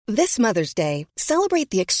This Mother's Day, celebrate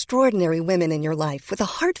the extraordinary women in your life with a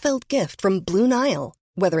heartfelt gift from Blue Nile.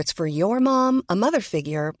 Whether it's for your mom, a mother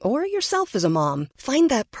figure, or yourself as a mom, find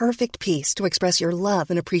that perfect piece to express your love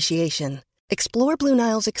and appreciation. Explore Blue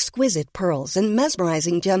Nile's exquisite pearls and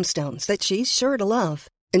mesmerizing gemstones that she's sure to love.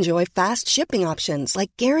 Enjoy fast shipping options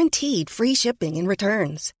like guaranteed free shipping and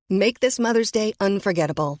returns. Make this Mother's Day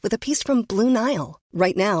unforgettable with a piece from Blue Nile.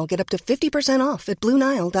 Right now, get up to 50% off at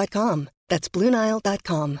BlueNile.com. That's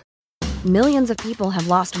BlueNile.com. Millions of people have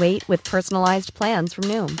lost weight with personalized plans from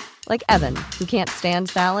Noom. Like Evan, who can't stand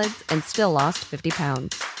salads and still lost 50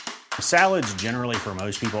 pounds. Salads generally for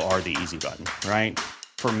most people are the easy button, right?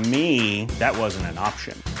 For me, that wasn't an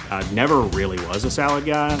option. I never really was a salad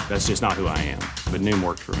guy. That's just not who I am. But Noom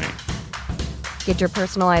worked for me. Get your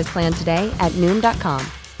personalized plan today at Noom.com.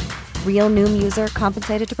 Real Noom user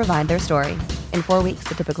compensated to provide their story. In 4 weeks,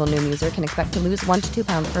 the typical Noom user can expect to lose 1 to 2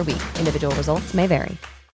 pounds per week. Individual results may vary.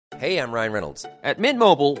 Hey, I'm Ryan Reynolds. At Mint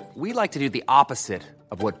Mobile, we like to do the opposite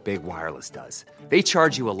of what Big Wireless does. They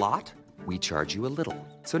charge you a lot, we charge you a little.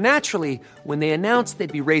 So naturally, when they announced they'd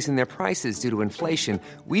be raising their prices due to inflation,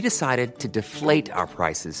 we decided to deflate our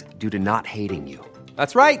prices due to not hating you.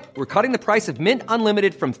 That's right. We're cutting the price of Mint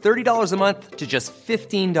Unlimited from $30 a month to just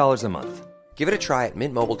 $15 a month. Give it a try at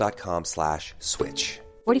mintmobile.com/switch.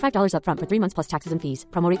 $45 up front for 3 months plus taxes and fees.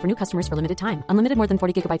 Promo rate for new customers for limited time. Unlimited more than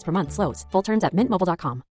 40 gigabytes per month. Slows full terms at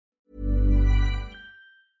mintmobile.com.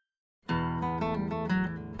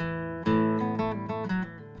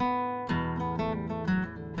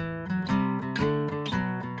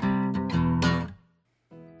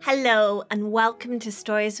 Hello and welcome to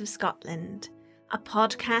Stories of Scotland, a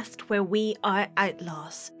podcast where we are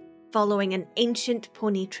outlaws, following an ancient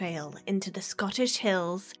pony trail into the Scottish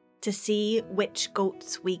hills to see which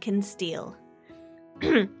goats we can steal.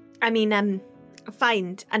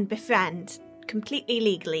 Find and befriend, completely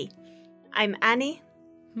legally. I'm Annie.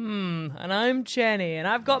 And I'm Jenny, and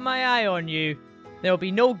I've got my eye on you. There'll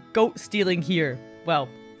be no goat stealing here. Well,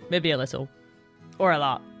 maybe a little. Or a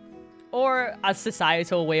lot. Or a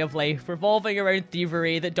societal way of life revolving around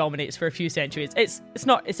thievery that dominates for a few centuries. It's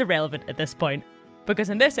irrelevant at this point.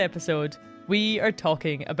 Because in this episode, we are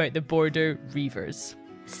talking about the Border Reivers.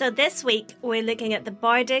 So this week, we're looking at the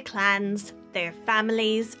Border clans, their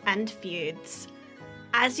families and feuds.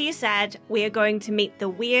 As you said, we are going to meet the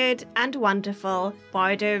weird and wonderful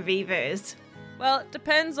Border Reivers. Well, it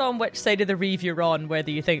depends on which side of the reeve you're on,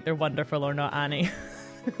 whether you think they're wonderful or not, Annie.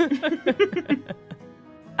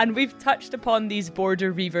 And we've touched upon these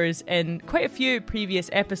Border Reivers in quite a few previous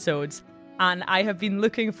episodes, and I have been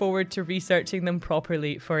looking forward to researching them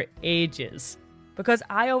properly for ages. Because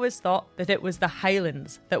I always thought that it was the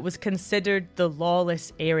Highlands that was considered the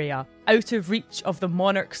lawless area, out of reach of the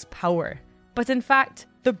monarch's power. But in fact,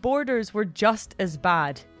 the borders were just as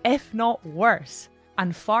bad, if not worse,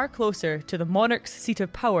 and far closer to the monarch's seat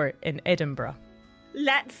of power in Edinburgh.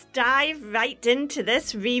 Let's dive right into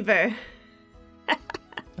this Reiver.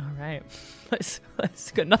 All right, let's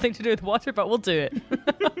got nothing to do with water, but we'll do it.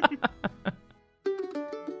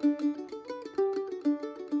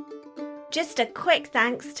 Just a quick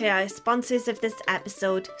thanks to our sponsors of this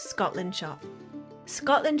episode, Scotland Shop.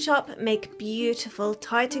 Scotland Shop make beautiful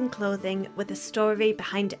tartan clothing with a story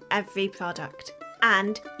behind every product.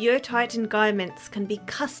 And your tartan garments can be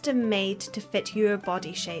custom made to fit your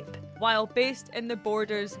body shape. While based in the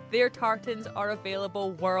Borders, their tartans are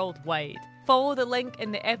available worldwide. Follow the link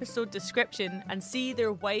in the episode description and see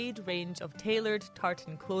their wide range of tailored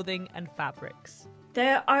tartan clothing and fabrics.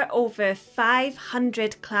 There are over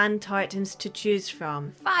 500 clan tartans to choose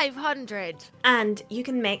from. 500! And you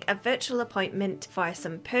can make a virtual appointment for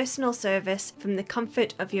some personal service from the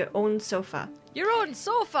comfort of your own sofa. Your own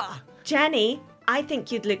sofa! Jenny, I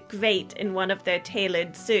think you'd look great in one of their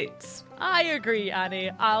tailored suits. I agree, Annie.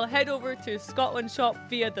 I'll head over to Scotland Shop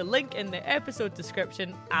via the link in the episode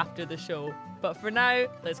description after the show. But for now,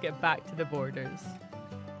 let's get back to the Borders.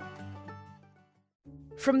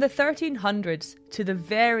 From the 1300s to the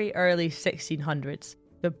very early 1600s,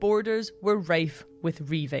 the Borders were rife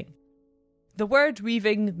with reiving. The word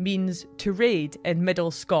reiving means to raid in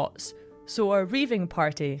Middle Scots, so a reiving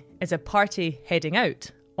party is a party heading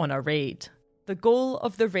out on a raid. The goal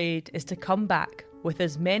of the raid is to come back with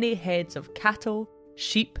as many heads of cattle,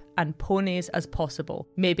 sheep and ponies as possible.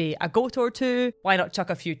 Maybe a goat or two, why not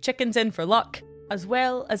chuck a few chickens in for luck, as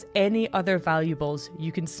well as any other valuables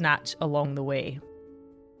you can snatch along the way.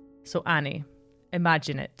 So Annie,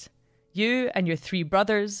 imagine it. You and your 3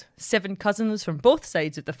 brothers, 7 cousins from both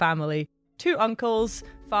sides of the family, 2 uncles,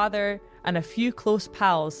 father, and a few close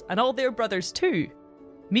pals, and all their brothers too,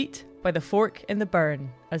 meet by the fork in the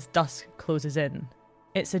burn as dusk closes in.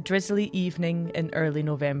 It's a drizzly evening in early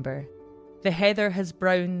November. The heather has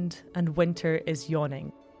browned and winter is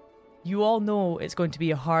yawning. You all know it's going to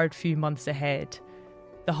be a hard few months ahead.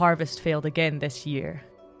 The harvest failed again this year.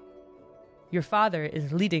 Your father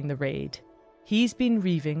is leading the raid. He's been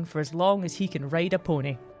reaving for as long as he can ride a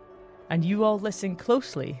pony. And you all listen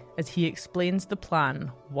closely as he explains the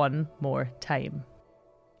plan one more time.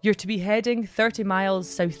 You're to be heading 30 miles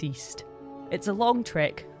southeast. It's a long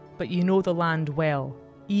trek, but you know the land well,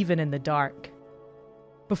 even in the dark.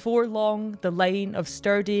 Before long, the line of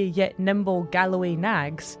sturdy yet nimble Galloway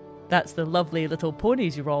nags, that's the lovely little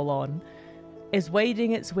ponies you're all on, is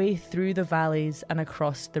wading its way through the valleys and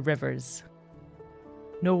across the rivers.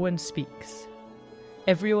 No one speaks.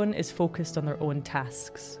 Everyone is focused on their own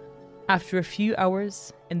tasks. After a few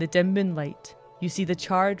hours, in the dim moonlight, you see the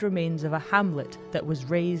charred remains of a hamlet that was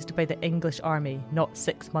razed by the English army not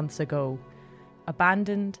 6 months ago.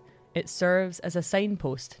 Abandoned, it serves as a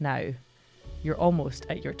signpost now. You're almost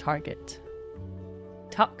at your target.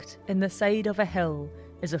 Tucked in the side of a hill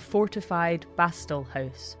is a fortified bastile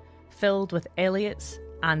house filled with Elliots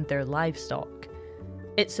and their livestock.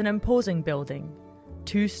 It's an imposing building,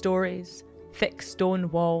 2 stories, thick stone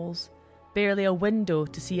walls, barely a window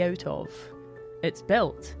to see out of. It's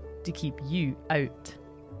built to keep you out.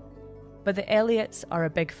 But the Elliots are a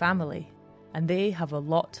big family, and they have a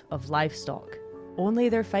lot of livestock. Only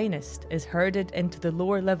their finest is herded into the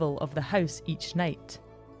lower level of the house each night.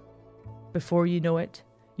 Before you know it,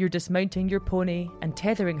 you're dismounting your pony and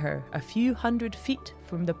tethering her a few 100 feet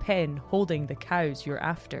from the pen holding the cows you're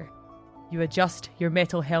after. You adjust your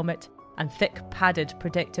metal helmet and thick padded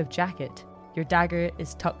protective jacket. Your dagger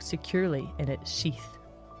is tucked securely in its sheath.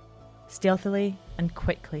 Stealthily and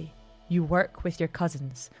quickly, you work with your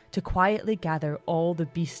cousins to quietly gather all the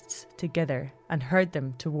beasts together and herd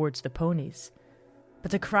them towards the ponies.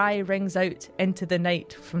 But a cry rings out into the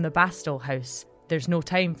night from the Bastille house. There's no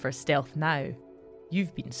time for stealth now.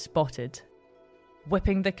 You've been spotted.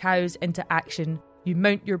 Whipping the cows into action, you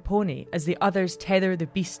mount your pony as the others tether the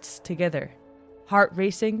beasts together. Heart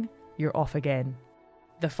racing, you're off again.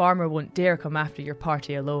 The farmer won't dare come after your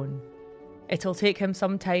party alone. It'll take him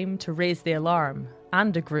some time to raise the alarm,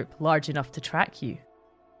 and a group large enough to track you.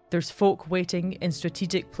 There's folk waiting in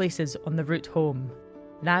strategic places on the route home.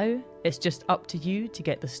 Now, it's just up to you to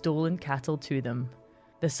get the stolen cattle to them.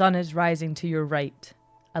 The sun is rising to your right.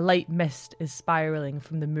 A light mist is spiralling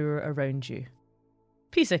from the moor around you.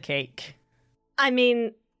 Piece of cake. I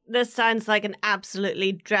mean, this sounds like an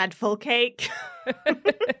absolutely dreadful cake.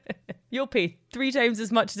 You'll pay 3 times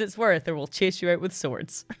as much as it's worth, or we'll chase you out with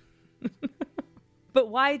swords. But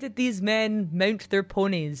why did these men mount their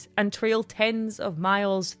ponies and trail tens of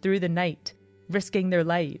miles through the night, risking their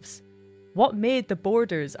lives? What made the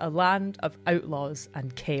borders a land of outlaws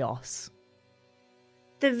and chaos?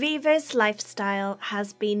 The Reivers lifestyle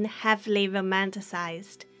has been heavily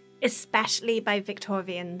romanticised, especially by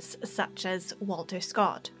Victorians such as Walter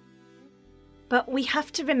Scott. But we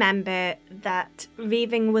have to remember that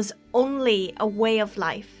reaving was only a way of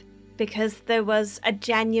life because there was a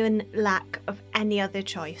genuine lack of any other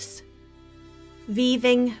choice.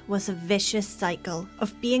 Reaving was a vicious cycle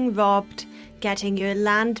of being robbed, getting your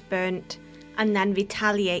land burnt, and then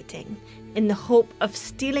retaliating in the hope of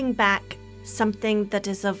stealing back something that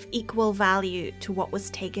is of equal value to what was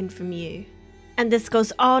taken from you. And this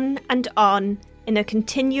goes on and on in a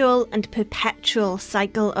continual and perpetual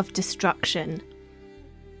cycle of destruction.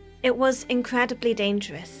 It was incredibly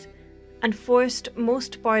dangerous and forced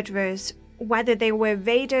most borderers, whether they were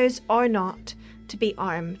raiders or not, to be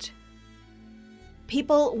armed.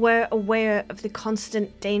 People were aware of the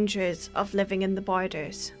constant dangers of living in the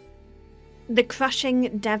borders. The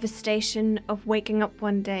crushing devastation of waking up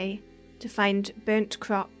one day to find burnt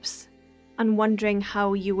crops and wondering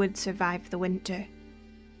how you would survive the winter.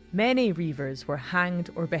 Many reavers were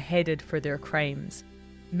hanged or beheaded for their crimes.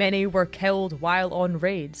 Many were killed while on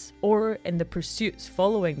raids or in the pursuits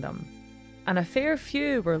following them. And a fair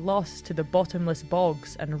few were lost to the bottomless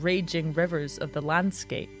bogs and raging rivers of the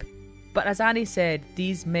landscape. But as Annie said,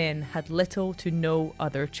 these men had little to no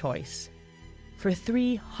other choice. For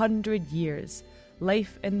 300 years,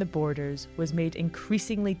 life in the borders was made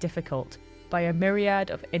increasingly difficult by a myriad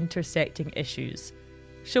of intersecting issues.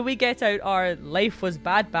 Shall we get out our life was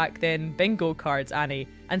bad back then bingo cards, Annie,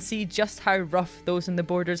 and see just how rough those in the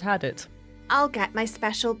borders had it? I'll get my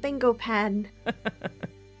special bingo pen.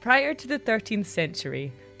 Prior to the 13th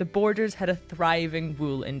century, the borders had a thriving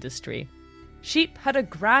wool industry. Sheep had a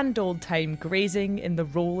grand old time grazing in the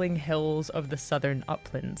rolling hills of the southern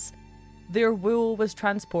uplands. Their wool was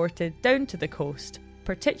transported down to the coast,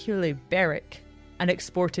 particularly Berwick, and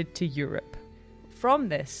exported to Europe. from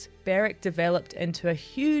this, Berwick developed into a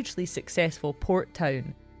hugely successful port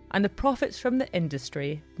town, and the profits from the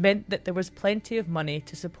industry meant that there was plenty of money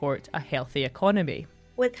to support a healthy economy.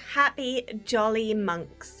 With happy, jolly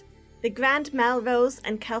monks. The Grand Melrose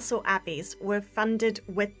and Kelso Abbeys were funded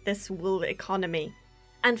with this wool economy.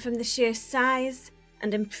 And from the sheer size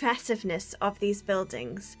and impressiveness of these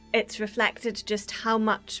buildings, it's reflected just how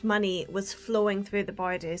much money was flowing through the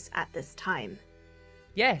borders at this time.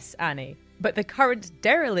 Yes, Annie, but the current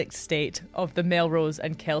derelict state of the Melrose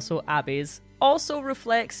and Kelso Abbeys also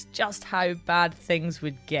reflects just how bad things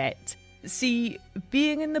would get. See,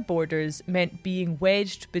 being in the borders meant being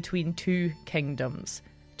wedged between two kingdoms,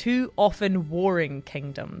 two often warring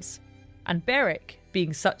kingdoms. And Berwick,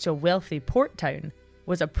 being such a wealthy port town,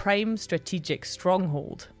 was a prime strategic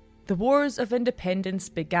stronghold. The Wars of Independence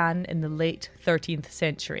began in the late 13th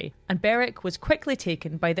century, and Berwick was quickly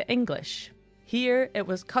taken by the English. Here, it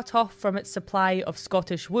was cut off from its supply of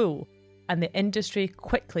Scottish wool, and the industry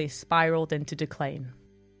quickly spiralled into decline.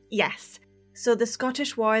 Yes, so the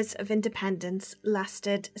Scottish Wars of Independence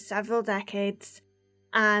lasted several decades,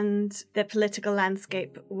 and the political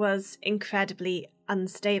landscape was incredibly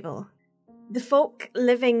unstable. The folk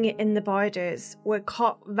living in the borders were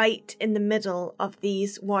caught right in the middle of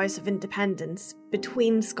these wars of independence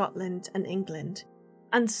between Scotland and England,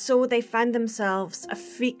 and so they found themselves a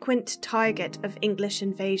frequent target of English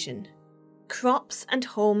invasion. Crops and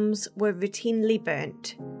homes were routinely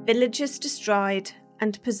burnt, villages destroyed,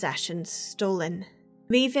 and possessions stolen.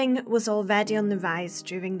 Reiving was already on the rise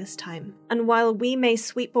during this time, and while we may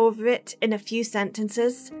sweep over it in a few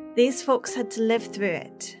sentences, these folks had to live through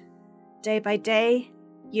it. Day by day,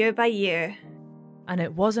 year by year. And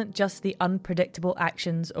it wasn't just the unpredictable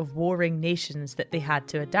actions of warring nations that they had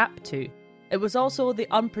to adapt to. It was also the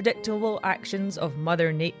unpredictable actions of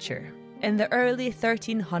Mother Nature. In the early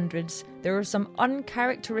 1300s, there were some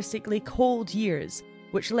uncharacteristically cold years,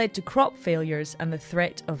 which led to crop failures and the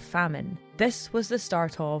threat of famine. This was the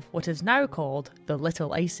start of what is now called the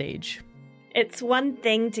Little Ice Age. It's one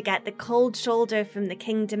thing to get the cold shoulder from the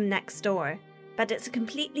kingdom next door, but it's a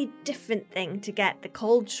completely different thing to get the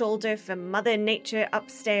cold shoulder from Mother Nature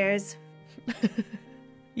upstairs.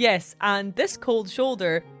 Yes, and this cold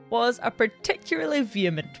shoulder was a particularly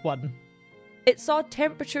vehement one. It saw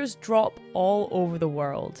temperatures drop all over the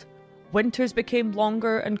world. Winters became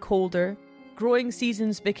longer and colder, growing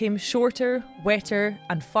seasons became shorter, wetter,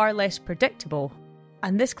 and far less predictable,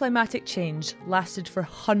 and this climatic change lasted for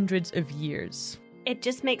hundreds of years. It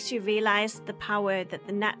just makes you realise the power that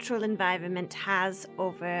the natural environment has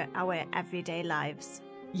over our everyday lives.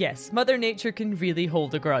 Yes, Mother Nature can really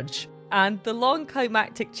hold a grudge. And the long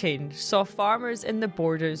climatic change saw farmers in the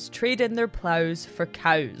borders trade in their ploughs for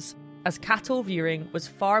cows, as cattle rearing was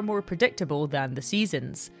far more predictable than the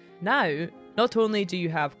seasons. Now, not only do you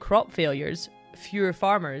have crop failures, fewer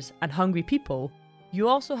farmers, and hungry people, you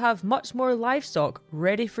also have much more livestock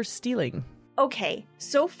ready for stealing. Okay,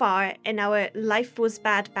 so far in our life was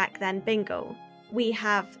bad back then bingo, we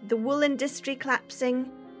have the wool industry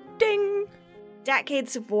collapsing, Ding!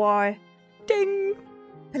 decades of war, Ding!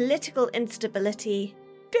 political instability,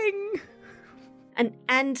 Ding! an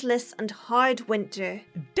endless and hard winter,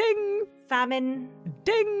 Ding! famine,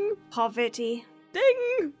 Ding! poverty.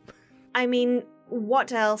 Ding! I mean,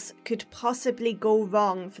 what else could possibly go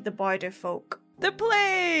wrong for the border folk? The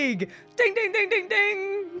plague! Ding, ding, ding, ding,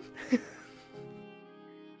 ding!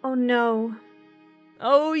 Oh no.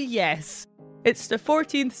 Oh yes. It's the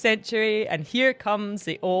 14th century and here comes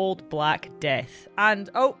the old Black Death. And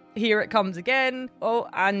oh, here it comes again. Oh,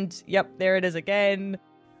 and yep, there it is again.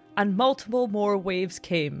 And multiple more waves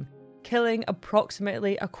came, killing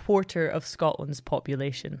approximately a quarter of Scotland's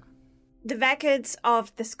population. The records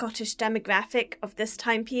of the Scottish demographic of this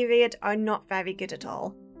time period are not very good at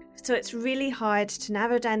all. So it's really hard to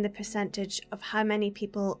narrow down the percentage of how many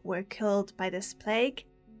people were killed by this plague.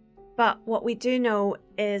 But what we do know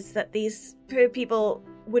is that these poor people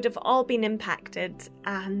would have all been impacted,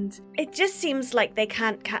 and it just seems like they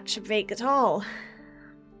can't catch a break at all.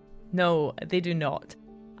 No, they do not.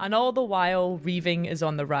 And all the while, reiving is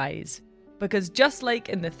on the rise. Because just like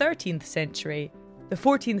in the 13th century, the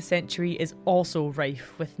 14th century is also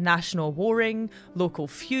rife with national warring, local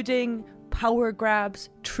feuding, power grabs,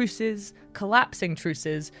 truces, collapsing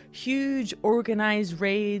truces, huge organised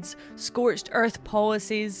raids, scorched earth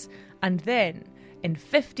policies, and then, in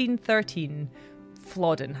 1513,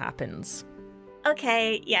 Flodden happens.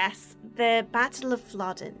 Okay, yes, the Battle of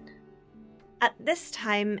Flodden. At this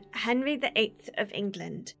time, Henry VIII of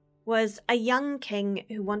England was a young king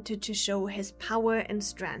who wanted to show his power and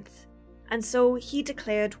strength, and so he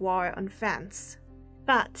declared war on France.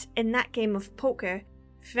 But in that game of poker,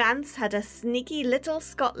 France had a sneaky little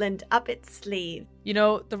Scotland up its sleeve. You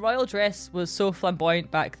know, the royal dress was so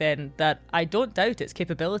flamboyant back then that I don't doubt its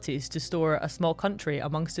capabilities to store a small country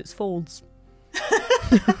amongst its folds.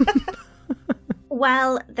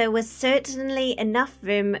 Well, there was certainly enough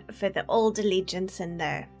room for the Old Allegiance in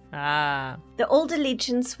there. Ah. The Old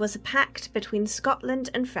Allegiance was a pact between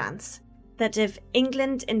Scotland and France that if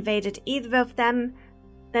England invaded either of them,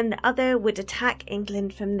 then the other would attack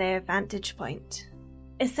England from their vantage point.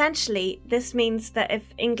 Essentially, this means that if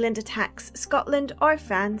England attacks Scotland or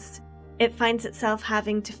France, it finds itself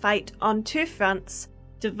having to fight on two fronts,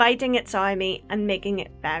 dividing its army and making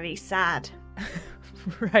it very sad.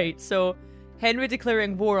 Right, so Henry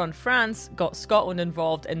declaring war on France got Scotland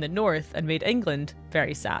involved in the north and made England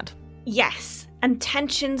very sad. Yes, and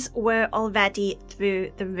tensions were already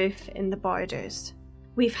through the roof in the borders.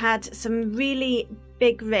 We've had some really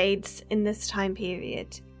big raids in this time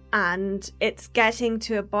period, and it's getting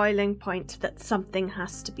to a boiling point that something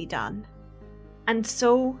has to be done. And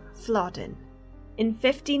so, Flodden. In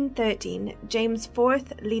 1513, James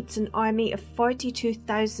IV leads an army of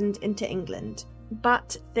 42,000 into England,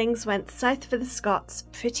 but things went south for the Scots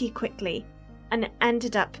pretty quickly, and it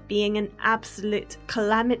ended up being an absolute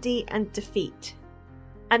calamity and defeat.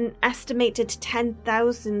 An estimated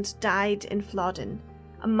 10,000 died in Flodden,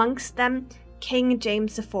 amongst them King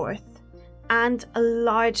James IV, and a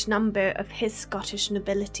large number of his Scottish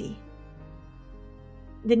nobility.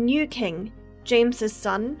 The new king, James's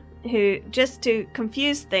son, who, just to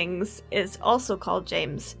confuse things, is also called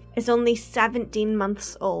James, is only 17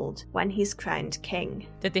 months old when he's crowned king.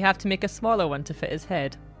 Did they have to make a smaller one to fit his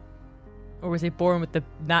head? Or was he born with the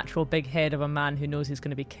natural big head of a man who knows he's going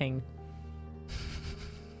to be king?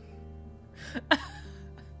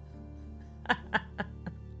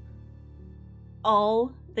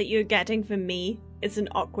 All that you're getting from me is an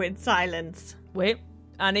awkward silence. Wait,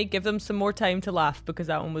 Annie, give them some more time to laugh because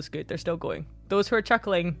that one was good. They're still going. Those who are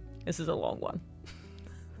chuckling, this is a long one.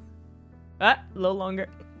 A little longer.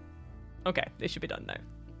 Okay, they should be done now.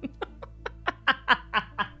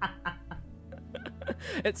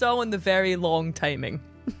 It's all in the very long timing.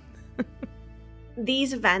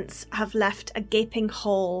 These events have left a gaping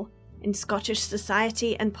hole in Scottish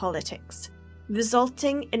society and politics,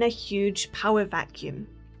 resulting in a huge power vacuum.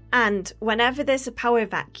 And whenever there's a power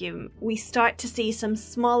vacuum, we start to see some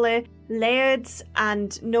smaller lairds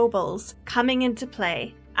and nobles coming into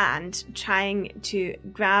play and trying to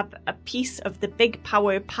grab a piece of the big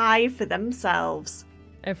power pie for themselves.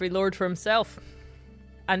 Every lord for himself.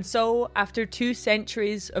 And so, after 2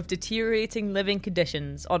 centuries of deteriorating living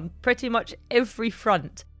conditions on pretty much every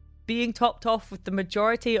front, being topped off with the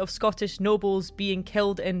majority of Scottish nobles being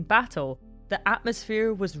killed in battle, the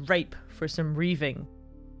atmosphere was ripe for some reiving.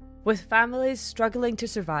 With families struggling to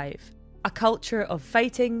survive, a culture of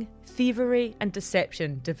fighting, thievery and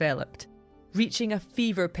deception developed, reaching a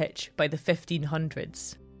fever pitch by the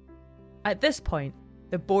 1500s. At this point,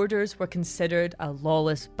 the borders were considered a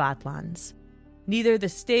lawless badlands. Neither the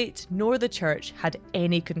state nor the church had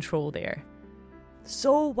any control there.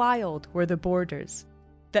 So wild were the borders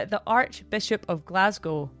that the Archbishop of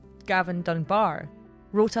Glasgow, Gavin Dunbar,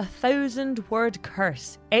 wrote a 1,000-word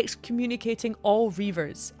curse excommunicating all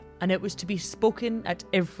Reivers, and it was to be spoken at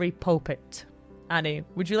every pulpit. Annie,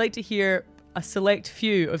 would you like to hear a select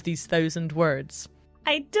few of these 1,000 words?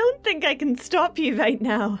 I don't think I can stop you right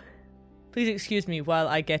now. Please excuse me while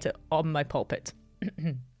I get it on my pulpit.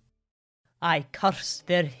 I curse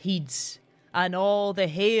their heads, and all the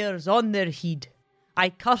hairs on their head. I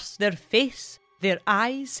curse their face, their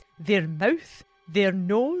eyes, their mouth, their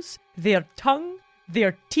nose, their tongue,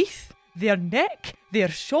 their teeth, their neck, their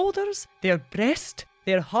shoulders, their breast,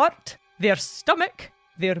 their heart, their stomach,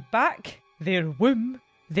 their back, their womb,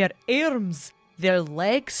 their arms, their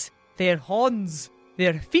legs, their horns,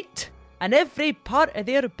 their feet, and every part of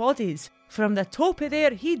their bodies, from the top of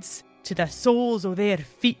their heads to the soles of their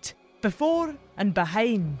feet, before and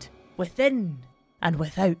behind, within and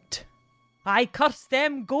without. I curse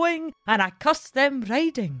them going, and I curse them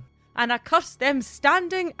riding, and I curse them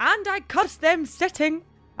standing, and I curse them sitting.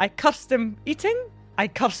 I curse them eating, I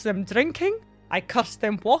curse them drinking, I curse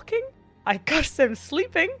them walking, I curse them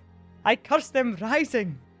sleeping, I curse them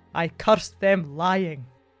rising, I curse them lying.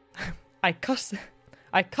 I curse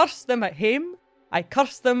them at home, I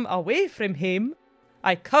curse them away from home,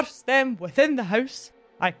 I curse them within the house,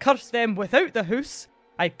 I curse them without the house,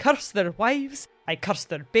 I curse their wives, I curse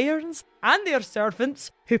their bairns and their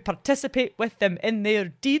servants who participate with them in their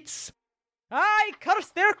deeds. I curse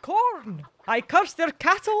their corn. I curse their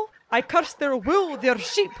cattle. I curse their wool, their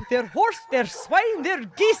sheep, their horse, their swine, their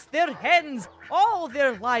geese, their hens, all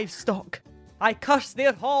their livestock. I curse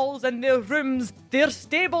their halls and their rooms, their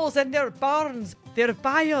stables and their barns, their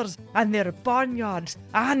byres and their barnyards,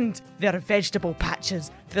 and their vegetable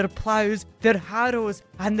patches, their ploughs, their harrows,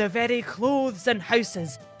 and the very clothes and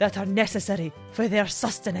houses that are necessary for their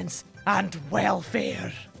sustenance and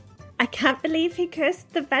welfare. I can't believe he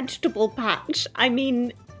cursed the vegetable patch. I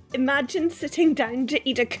mean, imagine sitting down to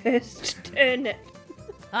eat a cursed turnip.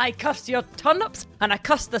 I curse your turnips, and I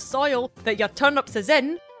curse the soil that your turnips is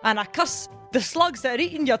in, and I curse the slugs that are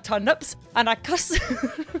eating your turnips, and I curse...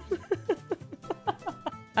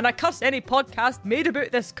 and I curse any podcast made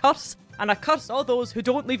about this curse, and I curse all those who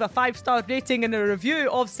don't leave a 5-star rating in a review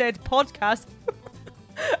of said podcast.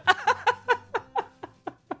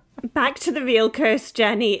 Back to the real curse,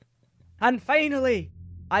 Jenny. And finally,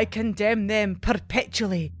 I condemn them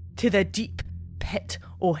perpetually to the deep pit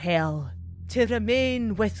o' hell, to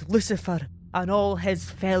remain with Lucifer and all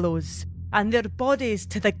his fellows, and their bodies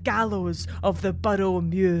to the gallows of the Burrow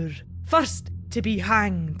Muir, first to be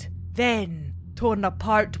hanged, then torn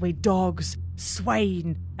apart with dogs,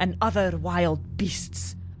 swine, and other wild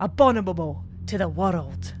beasts, abominable to the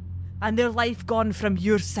world, and their life gone from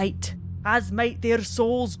your sight, as might their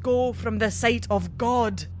souls go from the sight of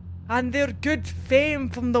God, and their good fame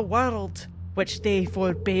from the world, which they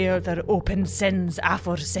forbear their open sins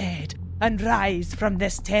aforesaid, and rise from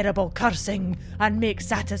this terrible cursing, and make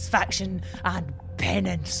satisfaction and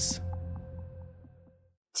penance.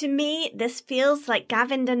 To me, this feels like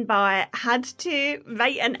Gavin Dunbar had to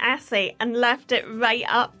write an essay and left it right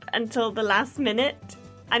up until the last minute,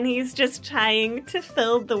 and he's just trying to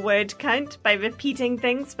fill the word count by repeating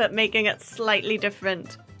things but making it slightly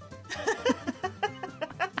different.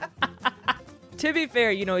 To be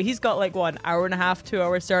fair, you know, he's got like, what, an hour and a half, 2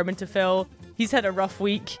 hour sermon to fill. He's had a rough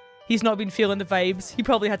week. He's not been feeling the vibes. He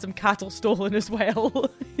probably had some cattle stolen as well.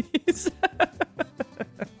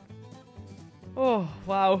 Oh,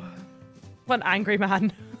 wow. What an angry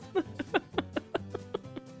man.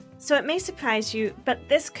 So it may surprise you, but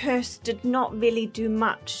this curse did not really do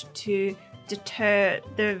much to deter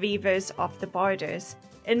the Reivers off the borders.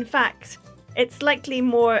 In fact, it's likely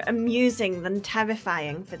more amusing than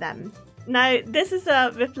terrifying for them. Now, this is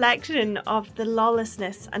a reflection of the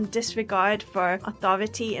lawlessness and disregard for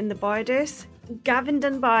authority in the borders. Gavin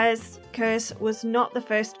Dunbar's curse was not the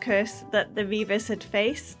first curse that the Reivers had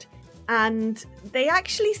faced, and they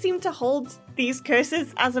actually seem to hold these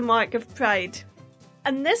curses as a mark of pride.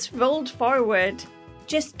 And this rolled forward.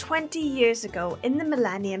 Just 20 years ago, in the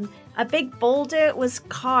millennium, a big boulder was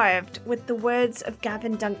carved with the words of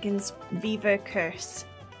Gavin Duncan's Reiver curse.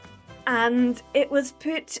 And it was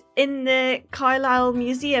put in the Carlisle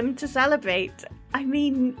Museum to celebrate. I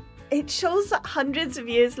mean, it shows that hundreds of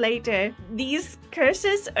years later, these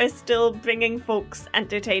curses are still bringing folks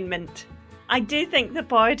entertainment. I do think the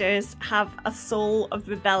borders have a soul of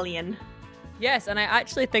rebellion. Yes, and I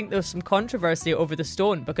actually think there was some controversy over the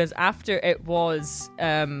stone, because after it was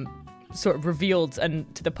sort of revealed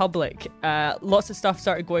and to the public, lots of stuff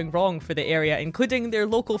started going wrong for the area, including their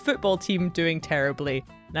local football team doing terribly.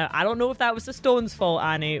 Now, I don't know if that was the stone's fault,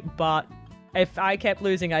 Annie, but if I kept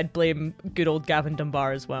losing, I'd blame good old Gavin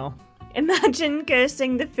Dunbar as well. Imagine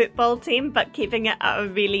cursing the football team, but keeping it at a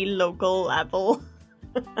really local level.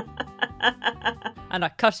 And I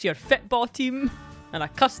curse your football team, and I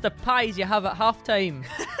curse the pies you have at half-time.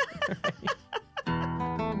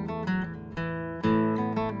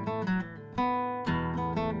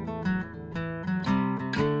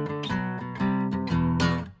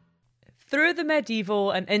 Through the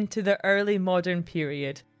medieval and into the early modern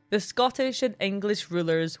period, the Scottish and English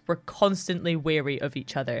rulers were constantly wary of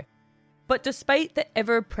each other. But despite the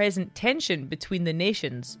ever-present tension between the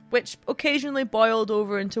nations, which occasionally boiled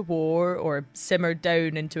over into war or simmered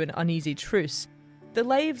down into an uneasy truce, the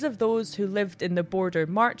lives of those who lived in the border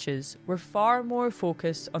marches were far more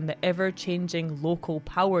focused on the ever-changing local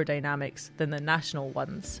power dynamics than the national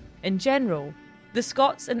ones. In general, the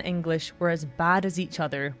Scots and English were as bad as each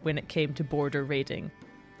other when it came to border raiding.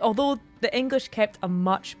 Although the English kept a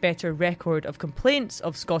much better record of complaints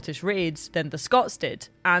of Scottish raids than the Scots did,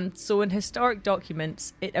 and so in historic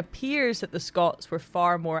documents it appears that the Scots were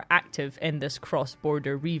far more active in this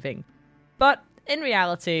cross-border reiving. But in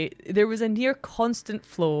reality, there was a near constant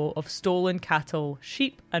flow of stolen cattle,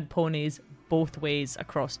 sheep and ponies both ways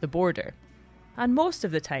across the border. And most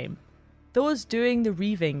of the time, those doing the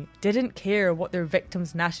reiving didn't care what their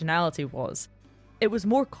victim's nationality was. It was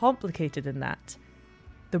more complicated than that.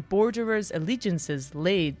 The borderers' allegiances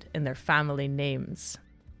laid in their family names.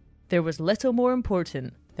 there was little more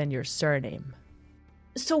important than your surname.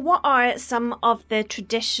 So what are some of the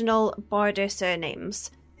traditional border surnames?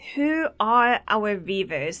 Who are our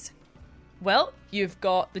Reivers? Well, you've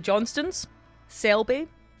got the Johnstons, Selby,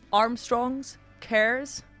 Armstrongs,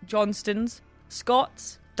 Kerrs, Johnstons,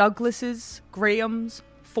 Scotts, Douglases, Grahams,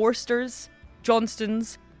 Forsters,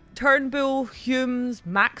 Johnstons, Turnbull, Humes,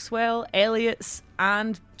 Maxwell, Elliots,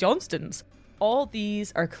 and Johnstons. All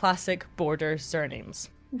these are classic border surnames.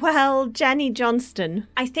 Well, Jenny Johnston.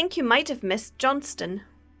 I think you might have missed Johnston.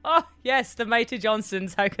 Oh, yes, the mighty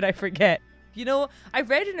Johnstons. How could I forget? You know, I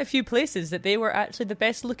read in a few places that they were actually the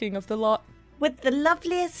best looking of the lot. With the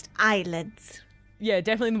loveliest eyelids. Yeah,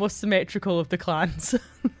 definitely the most symmetrical of the clans.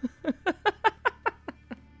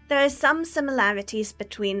 There are some similarities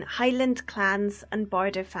between Highland clans and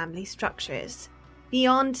border family structures,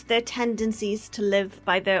 beyond their tendencies to live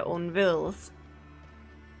by their own rules.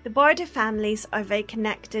 The border families are very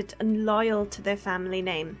connected and loyal to their family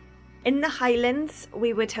name. In the Highlands,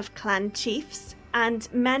 we would have clan chiefs, and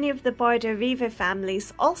many of the border Reiver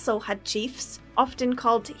families also had chiefs, often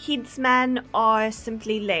called headsmen or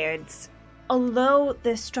simply lairds. Although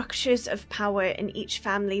the structures of power in each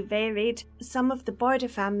family varied, some of the border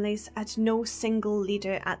families had no single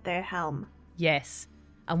leader at their helm. Yes,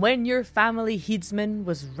 and when your family headsman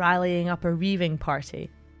was rallying up a reaving party,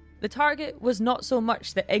 the target was not so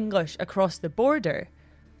much the English across the border,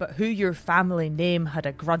 but who your family name had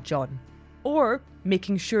a grudge on. Or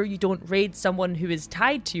making sure you don't raid someone who is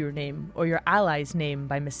tied to your name or your ally's name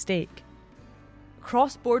by mistake.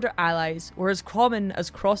 Cross-border allies were as common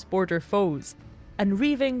as cross-border foes, and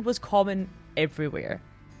reaving was common everywhere.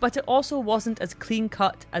 But it also wasn't as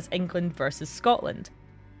clean-cut as England versus Scotland,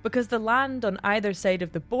 because the land on either side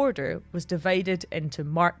of the border was divided into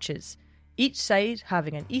marches, each side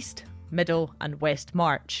having an east, middle and west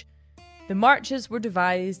march. The marches were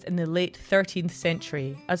devised in the late 13th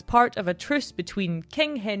century as part of a truce between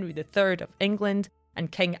King Henry III of England and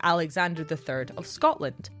King Alexander III of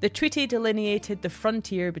Scotland. The treaty delineated the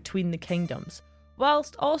frontier between the kingdoms,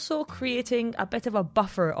 whilst also creating a bit of a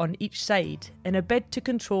buffer on each side in a bid to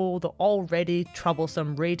control the already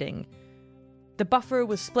troublesome raiding. The buffer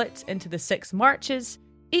was split into the 6 marches,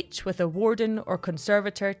 each with a warden or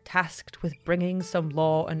conservator tasked with bringing some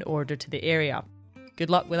law and order to the area. Good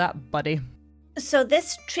luck with that, buddy. So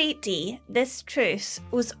this treaty, this truce,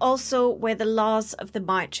 was also where the laws of the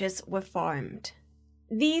marches were formed.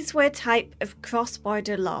 These were a type of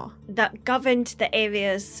cross-border law that governed the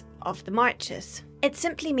areas of the marches. It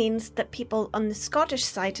simply means that people on the Scottish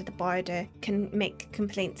side of the border can make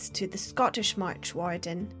complaints to the Scottish march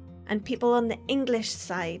warden, and people on the English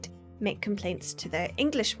side make complaints to their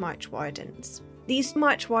English march wardens. These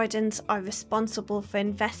march wardens are responsible for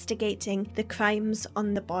investigating the crimes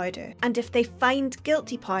on the border, and if they find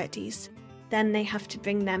guilty parties, then they have to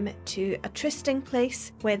bring them to a trysting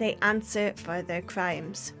place where they answer for their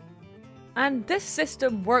crimes. And this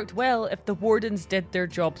system worked well if the wardens did their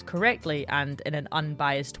jobs correctly and in an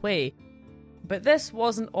unbiased way. But this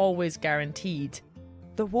wasn't always guaranteed.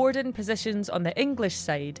 The warden positions on the English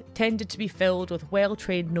side tended to be filled with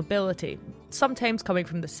well-trained nobility, sometimes coming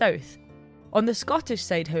from the south. On the Scottish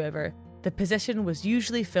side, however, the position was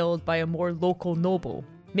usually filled by a more local noble,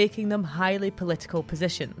 making them highly political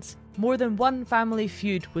positions. More than one family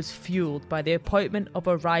feud was fuelled by the appointment of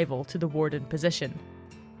a rival to the warden position.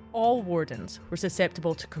 All wardens were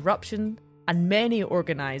susceptible to corruption, and many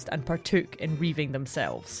organised and partook in reaving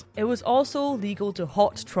themselves. It was also legal to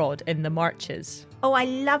hot trod in the marches. Oh, I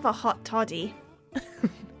love a hot toddy.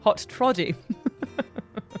 Hot troddy.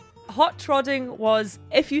 Hot trodding was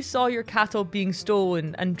if you saw your cattle being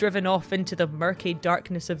stolen and driven off into the murky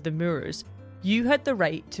darkness of the moors, you had the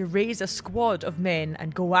right to raise a squad of men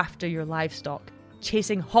and go after your livestock,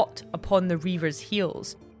 chasing hot upon the reavers'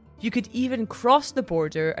 heels. You could even cross the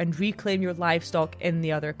border and reclaim your livestock in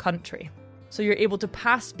the other country. So you're able to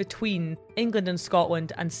pass between England and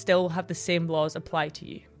Scotland and still have the same laws apply to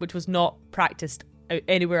you, which was not practiced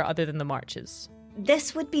anywhere other than the marches.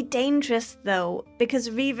 This would be dangerous though, because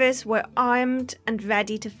reavers were armed and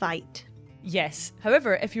ready to fight. Yes,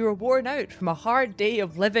 however, if you were worn out from a hard day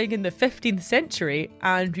of living in the 15th century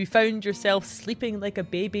and you found yourself sleeping like a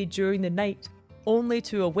baby during the night, only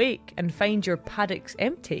to awake and find your paddocks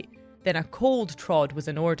empty, then a cold trod was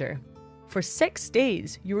in order. For 6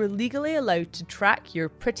 days, you were legally allowed to track your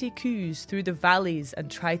pretty coos through the valleys and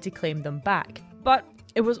try to claim them back. But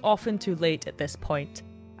it was often too late at this point,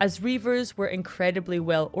 as reavers were incredibly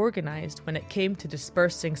well organised when it came to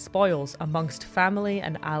dispersing spoils amongst family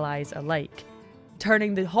and allies alike,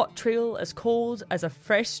 turning the hot trail as cold as a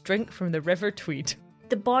fresh drink from the River Tweed.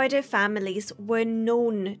 The border families were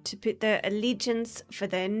known to put their allegiance for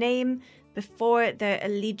their name before their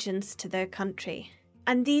allegiance to their country.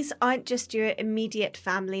 And these aren't just your immediate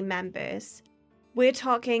family members. We're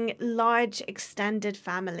talking large extended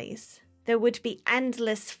families. There would be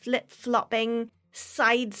endless flip-flopping,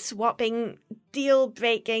 side-swapping,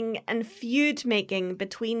 deal-breaking and feud-making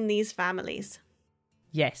between these families.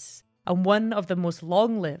 Yes, and one of the most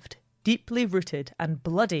long-lived, deeply rooted and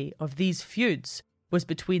bloody of these feuds was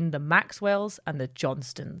between the Maxwells and the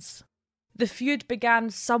Johnstons. The feud began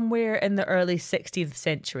somewhere in the early 16th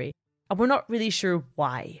century, and we're not really sure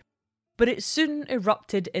why. But it soon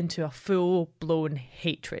erupted into a full-blown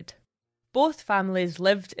hatred. Both families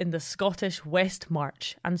lived in the Scottish West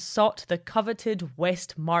March and sought the coveted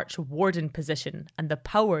West March warden position and the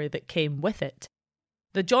power that came with it.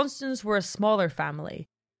 The Johnstons were a smaller family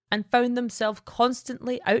and found themselves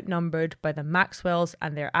constantly outnumbered by the Maxwells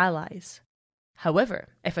and their allies. However,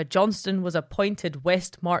 if a Johnston was appointed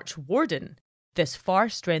West March warden, this far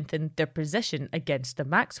strengthened their position against the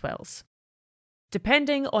Maxwells.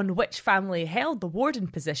 Depending on which family held the warden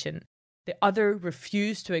position, the other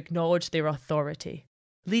refused to acknowledge their authority,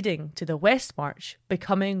 leading to the West March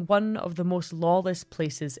becoming one of the most lawless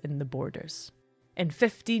places in the borders. In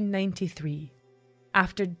 1593,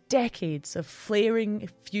 after decades of flaring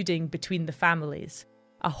feuding between the families,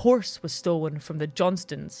 a horse was stolen from the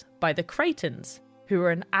Johnstons by the Crichtons, who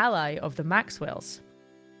were an ally of the Maxwells.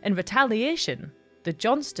 In retaliation, the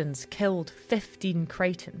Johnstons killed 15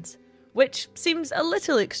 Crichtons, which seems a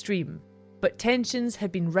little extreme, but tensions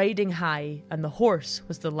had been riding high and the horse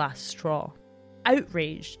was the last straw.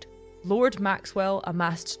 Outraged, Lord Maxwell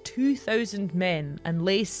amassed 2,000 men and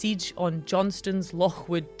lay siege on Johnston's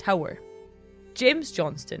Lochwood Tower. James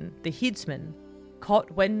Johnston, the headsman,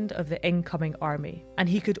 caught wind of the incoming army, and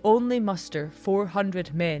he could only muster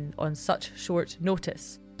 400 men on such short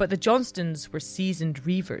notice. But the Johnstons were seasoned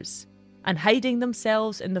reivers, and hiding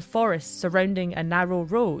themselves in the forest surrounding a narrow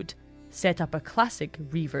road, set up a classic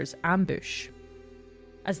reivers ambush.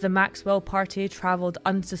 As the Maxwell party travelled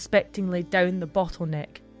unsuspectingly down the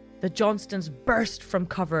bottleneck, the Johnstons burst from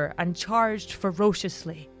cover and charged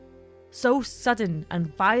ferociously. So sudden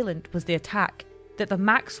and violent was the attack that the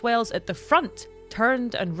Maxwells at the front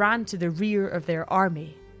turned and ran to the rear of their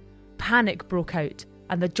army. Panic broke out,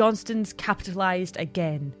 and the Johnstons capitalised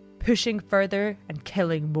again, pushing further and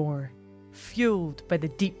killing more, fuelled by the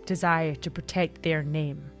deep desire to protect their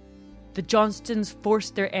name. The Johnstons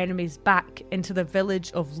forced their enemies back into the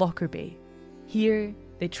village of Lockerbie. Here,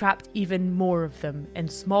 they trapped even more of them in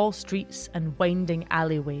small streets and winding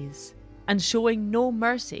alleyways, and showing no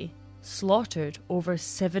mercy, slaughtered over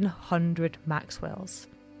 700 Maxwells.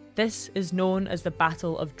 This is known as the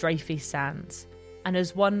Battle of Dreyfus Sands, and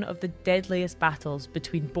is one of the deadliest battles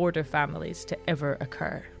between border families to ever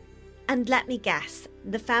occur. And let me guess,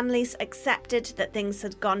 the families accepted that things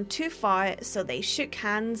had gone too far, so they shook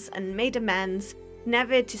hands and made amends,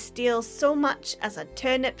 never to steal so much as a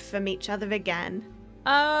turnip from each other again.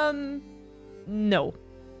 No.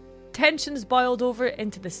 Tensions boiled over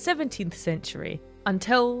into the 17th century,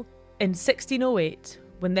 until, in 1608,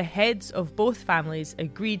 when the heads of both families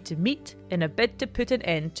agreed to meet in a bid to put an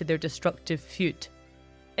end to their destructive feud.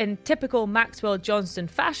 In typical Maxwell Johnston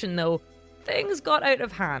fashion, though, things got out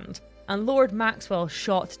of hand, and Lord Maxwell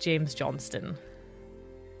shot James Johnston.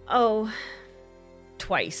 Oh.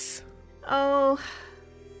 Twice. Oh.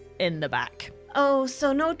 In the back. Oh,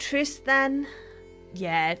 so no truce then?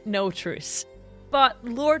 Yeah, no truce. But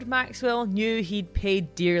Lord Maxwell knew he'd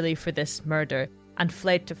paid dearly for this murder and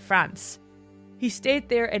fled to France. He stayed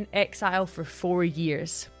there in exile for 4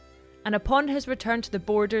 years, and upon his return to the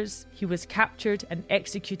borders, he was captured and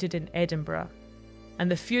executed in Edinburgh, and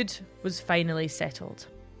the feud was finally settled.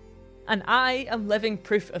 And I am living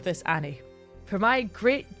proof of this, Annie, for my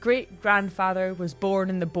great-great-grandfather was born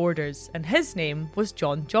in the borders, and his name was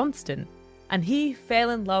John Johnston, and he fell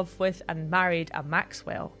in love with and married a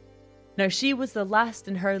Maxwell. Now, she was the last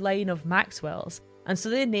in her line of Maxwells, and so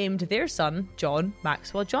they named their son John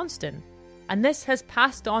Maxwell Johnston. And this has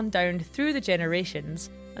passed on down through the generations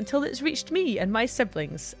until it's reached me and my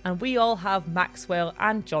siblings, and we all have Maxwell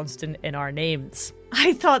and Johnston in our names.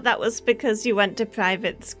 I thought that was because you went to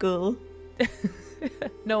private school.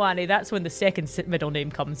 No, Annie, that's when the second middle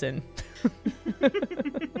name comes in.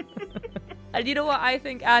 And you know what I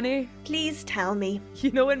think, Annie? Please tell me.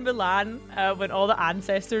 You know in Milan, when all the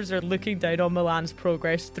ancestors are looking down on Milan's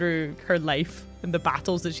progress through her life and the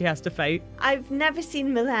battles that she has to fight? I've never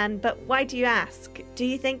seen Milan, but why do you ask? Do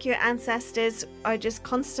you think your ancestors are just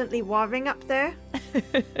constantly warring up there?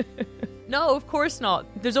 No, of course not.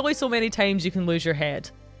 There's only so many times you can lose your head.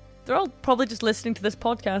 They're all probably just listening to this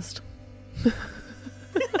podcast.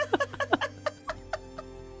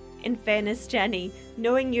 In fairness, Jenny,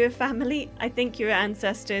 knowing your family, I think your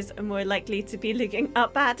ancestors are more likely to be looking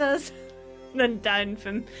up at us than down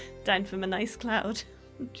from a nice cloud.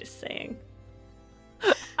 I'm just saying.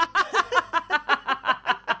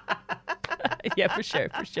 Yeah, for sure.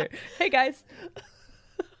 Hey, guys.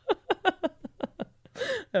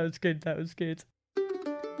 That was good.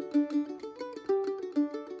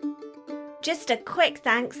 Just a quick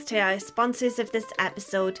thanks to our sponsors of this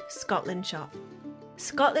episode, Scotland Shop.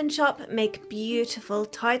 Scotland Shop make beautiful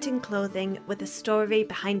tartan clothing with a story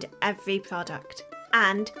behind every product.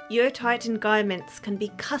 And your tartan garments can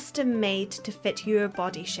be custom made to fit your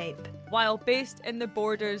body shape. While based in the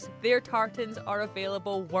Borders, their tartans are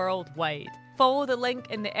available worldwide. Follow the link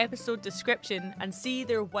in the episode description and see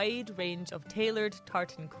their wide range of tailored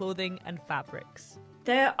tartan clothing and fabrics.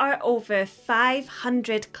 There are over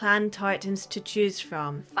 500 clan tartans to choose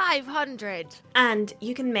from. 500! And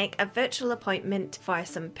you can make a virtual appointment for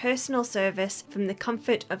some personal service from the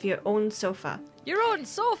comfort of your own sofa. Your own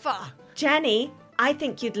sofa! Jenny, I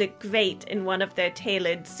think you'd look great in one of their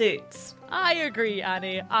tailored suits. I agree,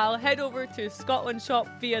 Annie. I'll head over to Scotland Shop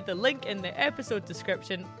via the link in the episode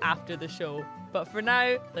description after the show. But for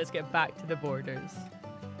now, let's get back to the Borders.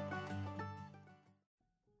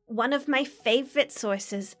 One of my favourite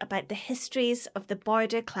sources about the histories of the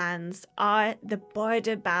Border clans are the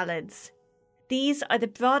Border Ballads. These are the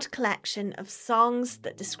broad collection of songs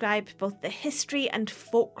that describe both the history and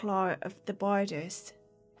folklore of the Borders.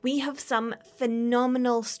 We have some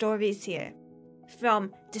phenomenal stories here,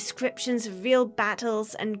 from descriptions of real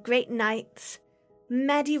battles and great knights,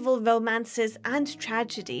 medieval romances and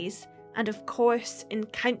tragedies, and of course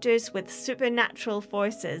encounters with supernatural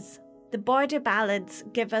forces. The Border Ballads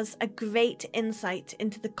give us a great insight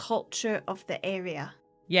into the culture of the area.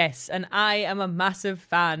 Yes, and I am a massive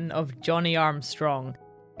fan of Johnny Armstrong.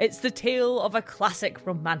 It's the tale of a classic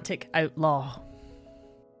romantic outlaw.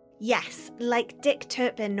 Yes, like Dick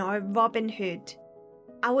Turpin or Robin Hood.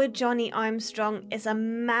 Our Johnny Armstrong is a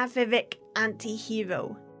maverick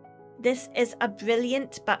anti-hero. This is a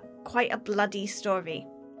brilliant but quite a bloody story.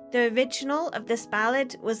 The original of this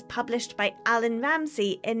ballad was published by Alan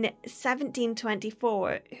Ramsay in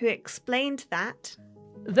 1724, who explained that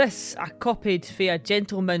This I copied fae a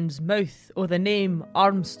gentleman's mouth o' the name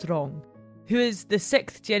Armstrong, who is the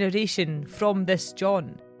 6th generation from this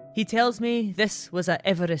John. He tells me this was a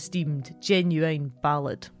ever-esteemed, genuine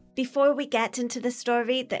ballad. Before we get into the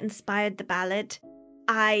story that inspired the ballad,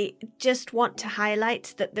 I just want to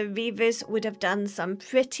highlight that the Reivers would have done some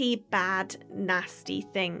pretty bad, nasty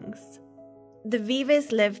things. The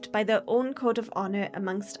Reivers lived by their own code of honour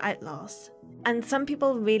amongst outlaws, and some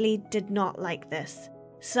people really did not like this,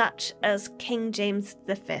 such as King James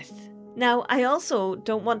V. Now, I also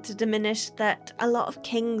don't want to diminish that a lot of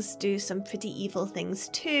kings do some pretty evil things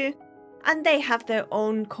too, and they have their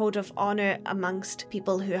own code of honour amongst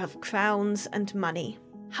people who have crowns and money.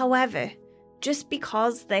 However, just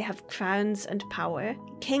because they have crowns and power,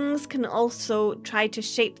 kings can also try to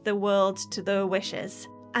shape the world to their wishes,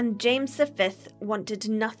 and James V wanted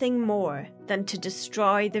nothing more than to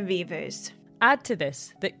destroy the Reivers. Add to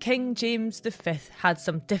this that King James V had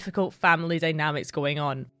some difficult family dynamics going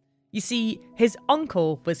on. You see, his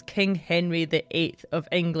uncle was King Henry VIII of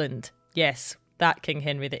England. Yes, that King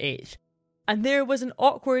Henry VIII. And there was an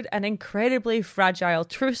awkward and incredibly fragile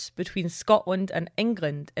truce between Scotland and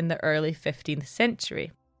England in the early 15th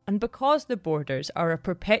century. And because the Borders are a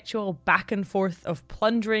perpetual back and forth of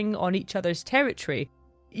plundering on each other's territory,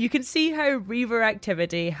 you can see how Reiver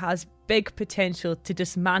activity has big potential to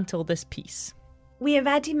dismantle this peace. We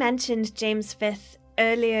already mentioned James V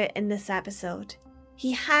earlier in this episode.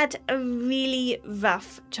 He had a really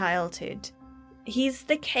rough childhood. He's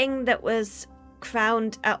the king that was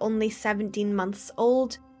crowned at only 17 months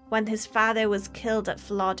old when his father was killed at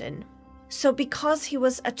Flodden. So because he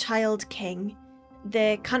was a child king,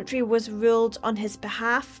 the country was ruled on his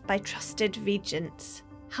behalf by trusted regents.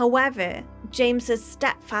 However, James's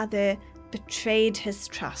stepfather betrayed his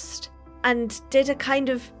trust and did a kind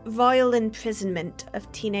of royal imprisonment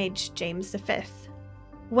of teenage James V.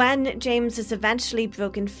 When James is eventually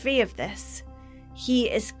broken free of this, he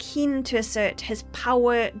is keen to assert his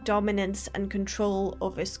power, dominance and control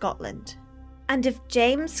over Scotland. And if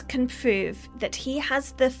James can prove that he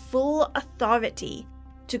has the full authority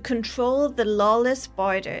to control the lawless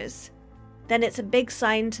Borders, then it's a big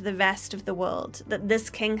sign to the rest of the world that this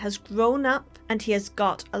king has grown up and he has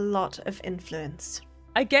got a lot of influence.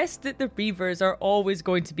 I guess that the Reivers are always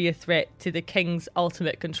going to be a threat to the king's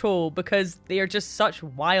ultimate control because they are just such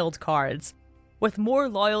wild cards. with more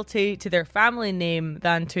loyalty to their family name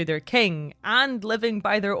than to their king, and living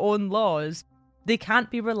by their own laws, they can't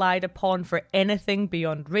be relied upon for anything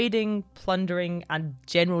beyond raiding, plundering, and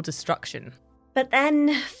general destruction. But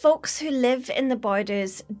then, folks who live in the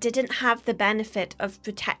borders didn't have the benefit of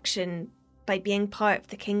protection by being part of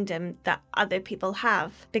the kingdom that other people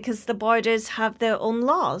have, because the borders have their own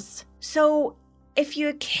laws. So, if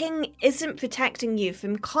your king isn't protecting you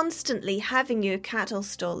from constantly having your cattle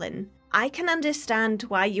stolen, I can understand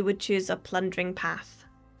why you would choose a plundering path.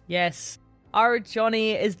 Yes, our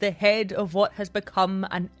Johnny is the head of what has become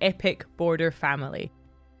an epic border family.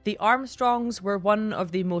 The Armstrongs were one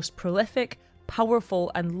of the most prolific,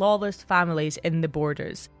 powerful and lawless families in the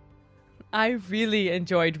borders. I really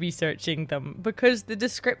enjoyed researching them because the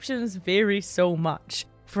descriptions vary so much,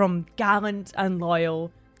 from gallant and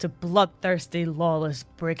loyal to bloodthirsty lawless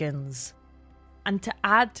brigands. And to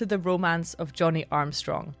add to the romance of Johnny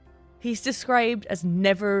Armstrong, he's described as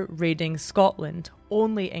never raiding Scotland,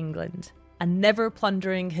 only England, and never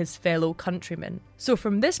plundering his fellow countrymen. So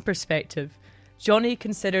from this perspective, Johnny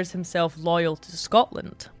considers himself loyal to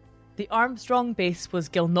Scotland. The Armstrong base was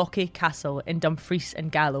Gilnockie Castle in Dumfries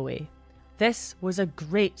and Galloway. This was a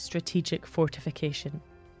great strategic fortification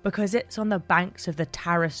because it's on the banks of the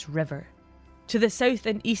Taris River. To the south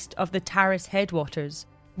and east of the Taris headwaters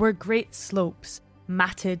were great slopes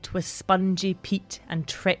matted with spongy peat and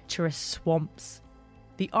treacherous swamps.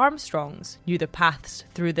 The Armstrongs knew the paths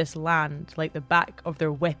through this land like the back of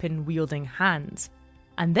their weapon-wielding hands,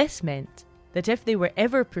 and this meant that if they were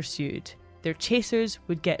ever pursued, their chasers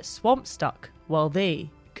would get swamp-stuck while they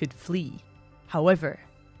could flee. However,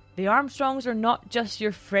 the Armstrongs are not just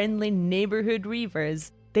your friendly neighbourhood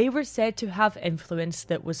Reivers. They were said to have influence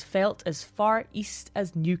that was felt as far east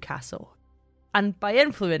as Newcastle. And by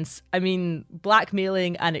influence, I mean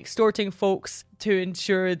blackmailing and extorting folks to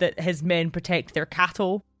ensure that his men protect their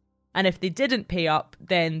cattle. And if they didn't pay up,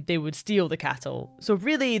 then they would steal the cattle. So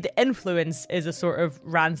really, the influence is a sort of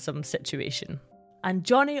ransom situation. And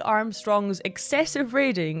Johnny Armstrong's excessive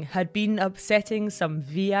raiding had been upsetting some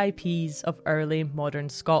VIPs of early modern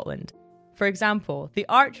Scotland. For example, the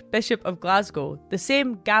Archbishop of Glasgow, the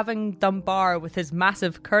same Gavin Dunbar with his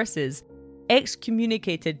massive curses,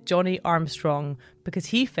 excommunicated Johnny Armstrong because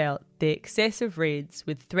he felt the excessive raids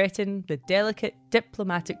would threaten the delicate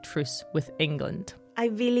diplomatic truce with England. I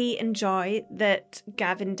really enjoy that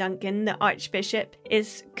Gavin Duncan, the Archbishop,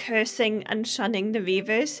 is cursing and shunning the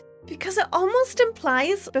Reivers, because it almost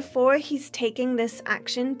implies before he's taking this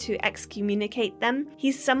action to excommunicate them,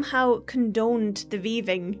 he's somehow condoned the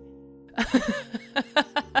reiving.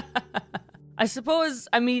 I suppose,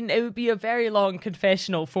 it would be a very long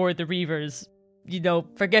confessional for the Reivers. You know,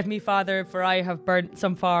 forgive me, Father, for I have burnt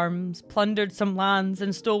some farms, plundered some lands,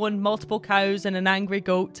 and stolen multiple cows and an angry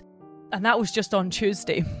goat. And that was just on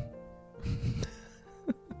Tuesday.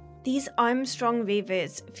 These Armstrong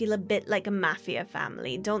Reivers feel a bit like a mafia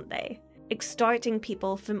family, don't they? Extorting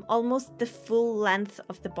people from almost the full length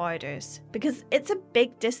of the borders. Because it's a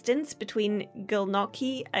big distance between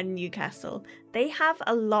Gilnockie and Newcastle. They have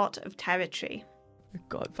a lot of territory.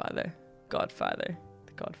 Godfather.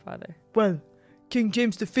 Well, King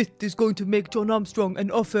James V is going to make John Armstrong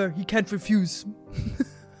an offer he can't refuse.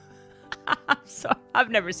 I'm sorry.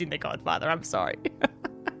 I've never seen The Godfather, I'm sorry.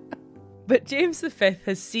 But James V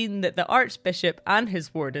has seen that the Archbishop and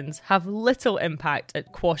his wardens have little impact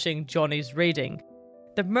at quashing Johnny's raiding.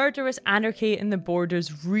 The murderous anarchy in the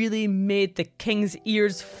borders really made the king's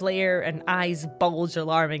ears flare and eyes bulge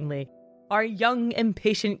alarmingly. Our young,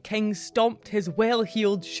 impatient king stomped his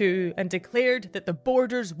well-heeled shoe and declared that the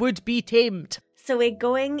borders would be tamed. So we're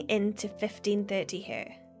going into 1530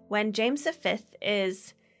 here, when James V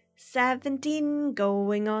is 17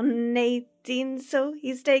 going on 18, so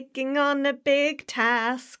he's taking on a big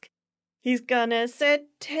task. He's gonna assert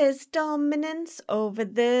his dominance over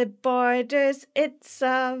the borders. It's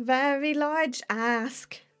a very large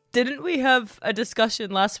ask. Didn't we have a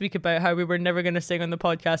discussion last week about how we were never going to sing on the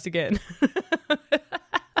podcast again?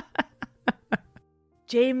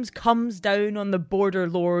 James comes down on the border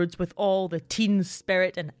lords with all the teen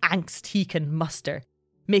spirit and angst he can muster,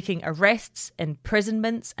 making arrests,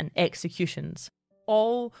 imprisonments and executions,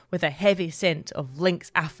 all with a heavy scent of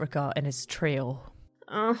Lynx Africa in his trail.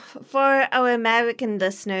 For our American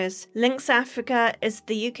listeners, Lynx Africa is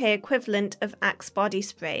the UK equivalent of Axe body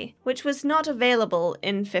spray, which was not available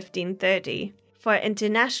in 1530. For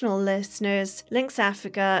international listeners, Lynx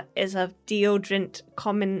Africa is a deodorant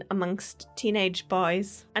common amongst teenage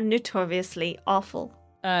boys and notoriously awful.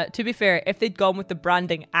 To be fair, if they'd gone with the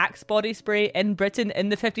branding Axe body spray in Britain in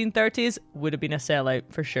the 1530s, would have been a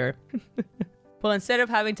sellout for sure. Well, instead of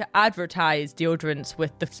having to advertise deodorants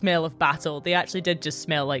with the smell of battle, they actually did just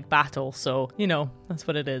smell like battle. So, that's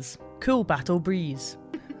what it is. Cool battle breeze.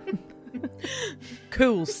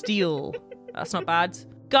 Cool steel. That's not bad.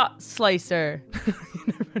 Gut slicer.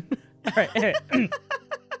 All right.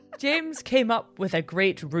 James came up with a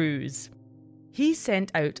great ruse. He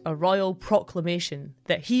sent out a royal proclamation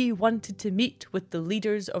that he wanted to meet with the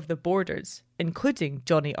leaders of the borders, including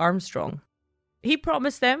Johnny Armstrong. He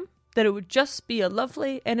promised them that it would just be a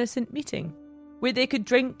lovely, innocent meeting, where they could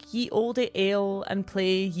drink ye olde ale and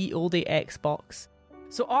play ye olde Xbox.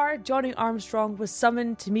 So our Johnny Armstrong was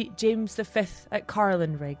summoned to meet James V at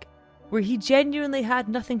Carlinrigg, where he genuinely had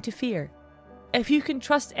nothing to fear. If you can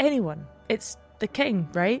trust anyone, it's the king,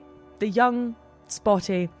 right? The young,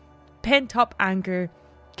 spotty, pent-up anger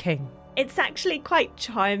king. It's actually quite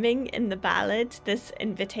charming in the ballad, this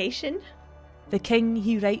invitation. The king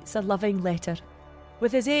he writes a loving letter,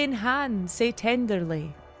 with his ain hand sae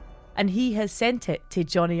tenderly, and he has sent it to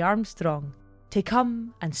Johnny Armstrong, to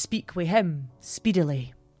come and speak with him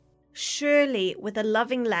speedily. Surely, with a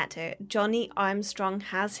loving letter, Johnny Armstrong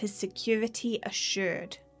has his security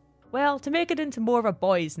assured. Well, to make it into more of a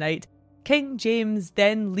boys' night, King James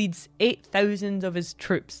then leads 8,000 of his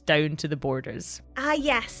troops down to the borders. Ah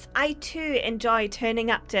yes, I too enjoy turning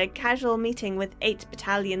up to a casual meeting with 8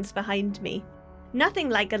 battalions behind me. Nothing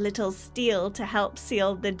like a little steel to help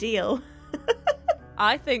seal the deal.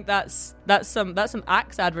 I think that's some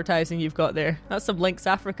Axe advertising you've got there. That's some Lynx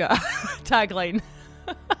Africa tagline.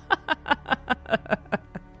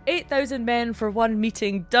 8,000 men for one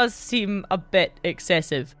meeting does seem a bit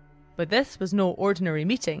excessive, but this was no ordinary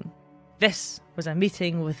meeting. This was a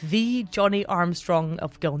meeting with the Johnny Armstrong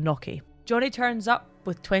of Gilnockie. Johnny turns up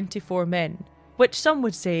with 24 men, which some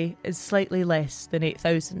would say is slightly less than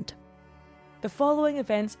 8,000. The following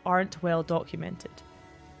events aren't well documented,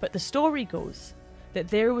 but the story goes that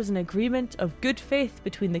there was an agreement of good faith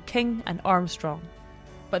between the king and Armstrong,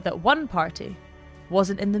 but that one party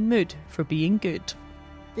wasn't in the mood for being good.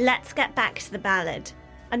 Let's get back to the ballad.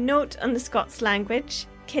 A note on the Scots language: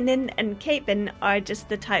 kinnin and capon are just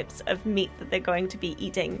the types of meat that they're going to be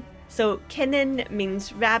eating. So kinnin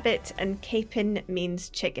means rabbit and capon means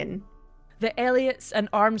chicken. The Elliots and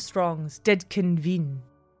Armstrongs did convene.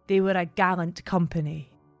 They were a gallant company.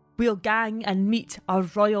 We'll gang and meet our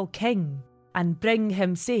royal king and bring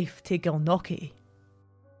him safe to Gilnockie.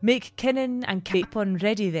 Make kinnin and capon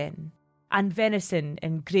ready then, and venison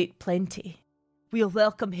in great plenty. We'll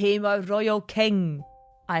welcome hame our royal king.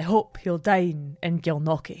 I hope he'll dine in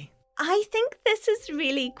Gilnockie. I think this is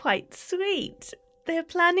really quite sweet. They're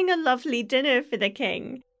planning a lovely dinner for the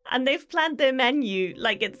king, and they've planned their menu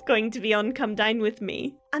like it's going to be on Come Dine With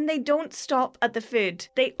Me. And they don't stop at the food.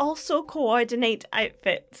 They also coordinate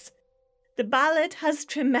outfits. The ballad has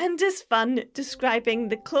tremendous fun describing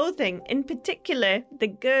the clothing, in particular the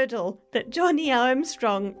girdle that Johnny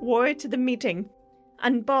Armstrong wore to the meeting.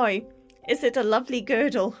 And boy, is it a lovely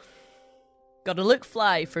girdle. Gotta look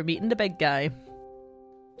fly for meeting the big guy.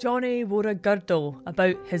 Johnny wore a girdle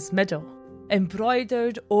about his middle,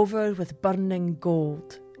 embroidered over with burning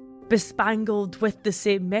gold, bespangled with the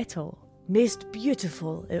same metal. Most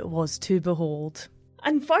beautiful it was to behold.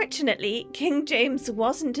 Unfortunately, King James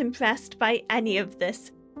wasn't impressed by any of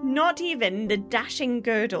this, not even the dashing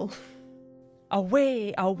girdle.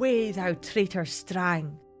 Away, away, thou traitor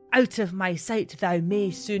strang, out of my sight thou may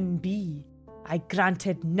soon be. I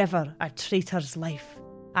granted never a traitor's life,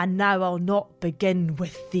 and now I'll not begin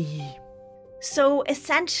with thee. So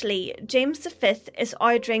essentially, James V is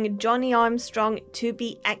ordering Johnny Armstrong to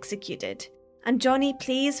be executed, and Johnny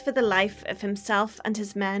pleads for the life of himself and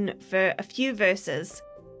his men for a few verses.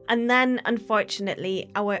 And then,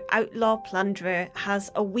 unfortunately, our outlaw plunderer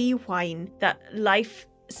has a wee whine that life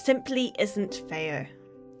simply isn't fair.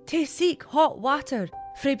 To seek hot water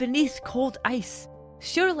frae beneath cold ice,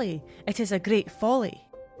 surely it is a great folly.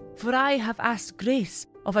 For I have asked grace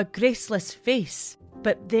of a graceless face,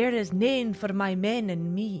 but there is nane for my men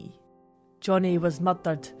and me. Johnny was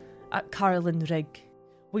murdered at Carlinrigg,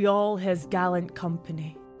 wi' all his gallant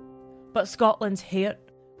company. But Scotland's heart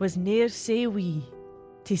was ne'er sae wee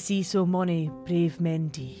to see so mony brave men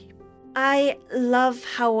dee. I love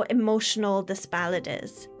how emotional this ballad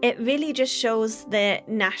is. It really just shows the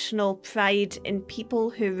national pride in people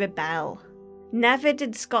who rebel. Never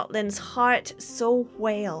did Scotland's heart so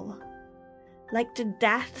wail, like the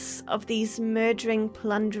deaths of these murdering,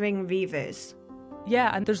 plundering Reivers.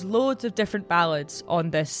 Yeah, and there's loads of different ballads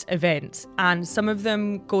on this event, and some of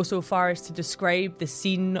them go so far as to describe the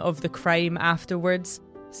scene of the crime afterwards,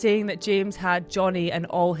 saying that James had Johnny and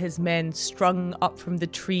all his men strung up from the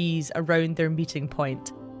trees around their meeting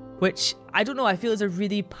point. which, I don't know, I feel is a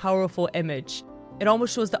really powerful image. It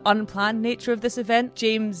almost shows the unplanned nature of this event.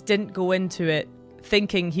 James didn't go into it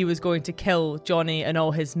thinking he was going to kill Johnny and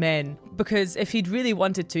all his men, because if he'd really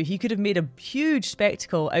wanted to, he could have made a huge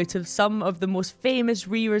spectacle out of some of the most famous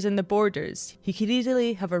Reivers in the Borders. He could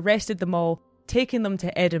easily have arrested them all, taken them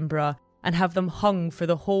to Edinburgh, and have them hung for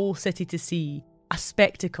the whole city to see. A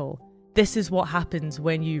spectacle. This is what happens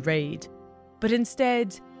when you raid. But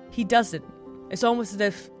instead, he doesn't. It's almost as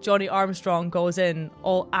if Johnny Armstrong goes in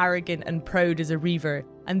all arrogant and proud as a Reiver,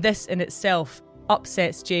 and this in itself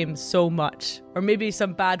upsets James so much. Or maybe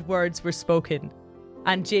some bad words were spoken,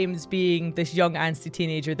 and James, being this young angsty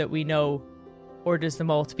teenager that we know, orders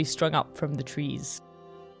them all to be strung up from the trees.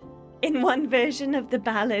 In one version of the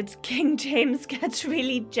ballad, King James gets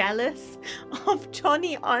really jealous of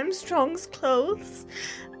Johnny Armstrong's clothes,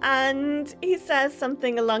 and he says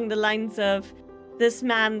something along the lines of, "This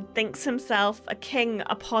man thinks himself a king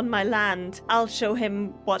upon my land. I'll show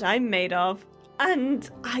him what I'm made of." And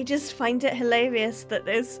I just find it hilarious that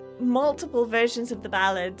there's multiple versions of the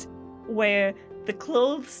ballad where the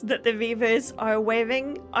clothes that the Reivers are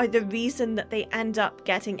wearing are the reason that they end up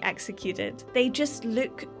getting executed. They just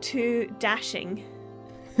look too dashing.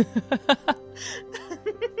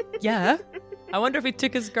 Yeah. I wonder if he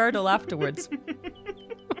took his girdle afterwards.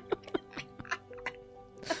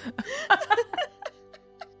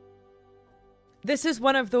 This is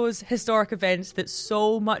one of those historic events that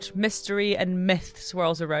so much mystery and myth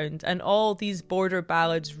swirls around, and all these border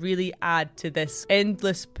ballads really add to this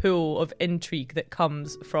endless pool of intrigue that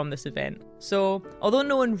comes from this event. So, although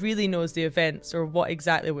no one really knows the events or what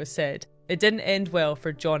exactly was said, it didn't end well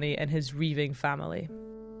for Johnny and his Reiving family.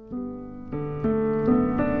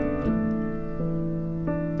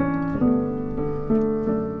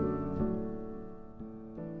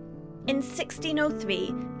 In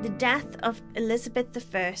 1603, the death of Elizabeth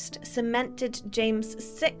I cemented James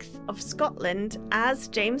VI of Scotland as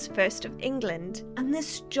James I of England, and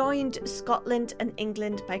this joined Scotland and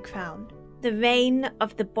England by crown. The reign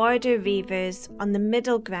of the border Reivers on the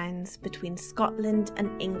middle grounds between Scotland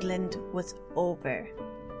and England was over.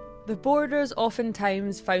 The Borders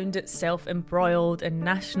oftentimes found itself embroiled in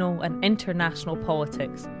national and international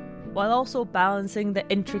politics, while also balancing the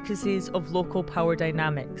intricacies of local power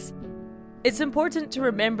dynamics. It's important to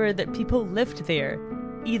remember that people lived there,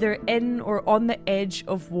 either in or on the edge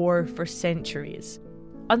of war for centuries.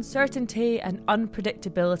 Uncertainty and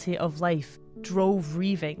unpredictability of life drove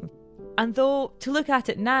Reiving. And though, to look at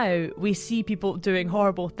it now, we see people doing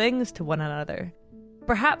horrible things to one another,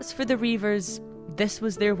 perhaps for the Reivers, this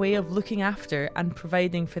was their way of looking after and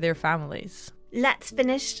providing for their families. Let's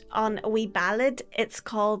finish on a wee ballad. It's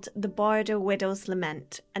called The Border Widow's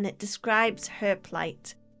Lament, and it describes her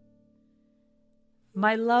plight.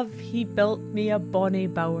 My love, he built me a bonny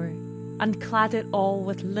bower, and clad it all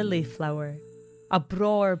with lily flower. A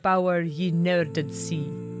broader bower ye ne'er did see,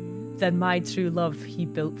 than my true love he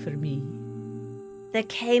built for me. There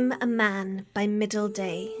came a man by middle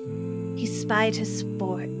day. He spied his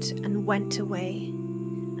sport and went away,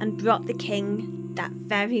 and brought the king that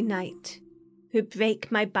very night, who brake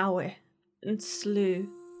my bower and slew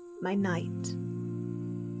my knight.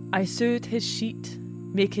 I sewed his sheet,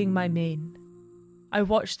 making my mane. I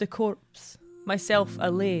watched the corpse, myself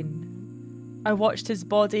alane. I watched his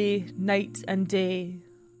body night and day.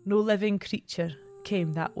 No living creature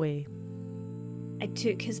came that way. I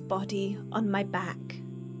took his body on my back,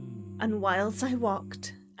 and whiles I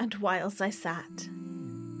walked and whiles I sat,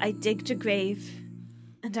 I digged a grave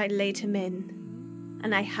and I laid him in,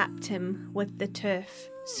 and I happed him with the turf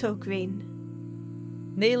so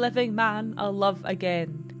green. Nae living man I'll love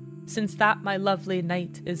again, since that my lovely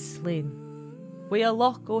knight is slain. Wi' a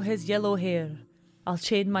lock o' his yellow hair, I'll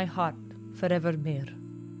chain my heart forevermore.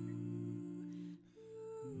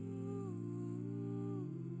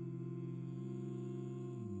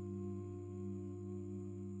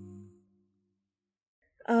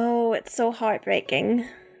 Oh, it's so heartbreaking.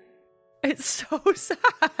 It's so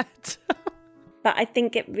sad. But I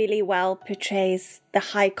think it really well portrays the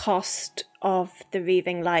high cost of the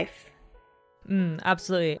Reiving life.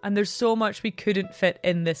 Absolutely. And there's so much we couldn't fit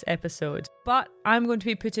in this episode. But I'm going to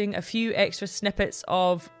be putting a few extra snippets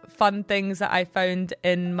of fun things that I found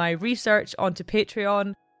in my research onto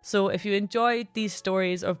Patreon. So if you enjoyed these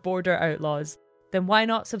stories of border outlaws, then why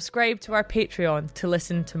not subscribe to our Patreon to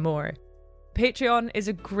listen to more? Patreon is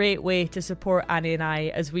a great way to support Annie and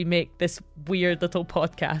I as we make this weird little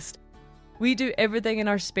podcast. We do everything in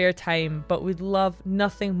our spare time, but we'd love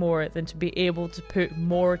nothing more than to be able to put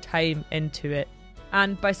more time into it.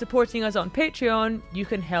 And by supporting us on Patreon, you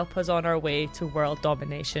can help us on our way to world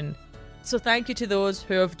domination. So thank you to those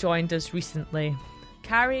who have joined us recently.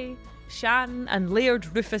 Carrie, Shan and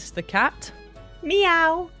Laird Rufus the cat.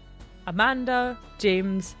 Meow. Amanda,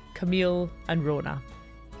 James, Camille and Rona.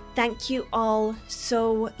 Thank you all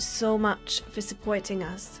so much for supporting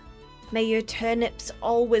us. May your turnips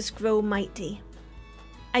always grow mighty.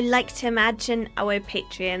 I like to imagine our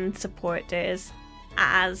Patreon supporters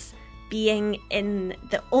as being in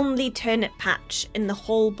the only turnip patch in the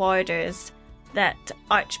whole Borders that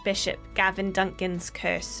Archbishop Gavin Duncan's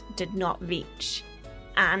curse did not reach.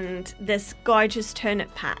 And this gorgeous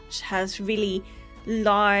turnip patch has really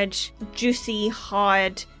large, juicy,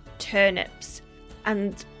 hard turnips.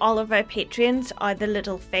 And all of our patrons are the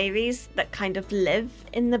little fairies that kind of live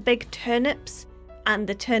in the big turnips. And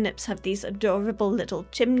the turnips have these adorable little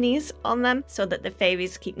chimneys on them so that the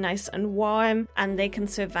fairies keep nice and warm, and they can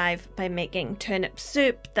survive by making turnip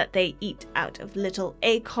soup that they eat out of little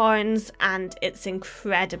acorns, and it's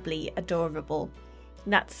incredibly adorable.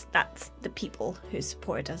 That's the people who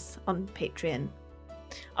support us on Patreon.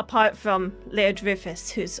 Apart from Laird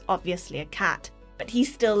Rufus, who's obviously a cat, but he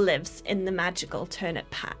still lives in the magical turnip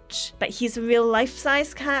patch. But he's a real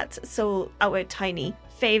life-size cat, so our tiny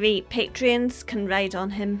fairy patrons can ride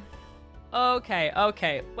on him.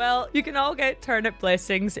 Okay. Well, you can all get turnip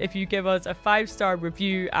blessings if you give us a 5-star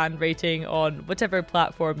review and rating on whatever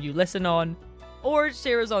platform you listen on, or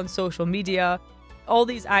share us on social media. All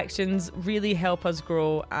these actions really help us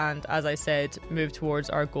grow and, as I said, move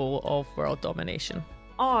towards our goal of world domination.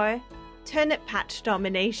 Or turnip patch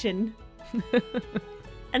domination.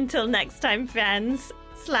 Until next time, friends.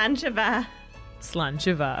 Slán Siva. Slán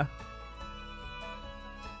Siva.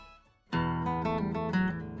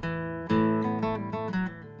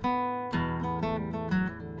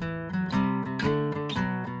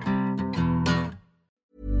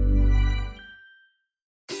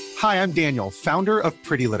 Hi, I'm Daniel, founder of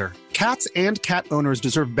Pretty Litter. Cats and cat owners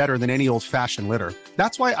deserve better than any old-fashioned litter.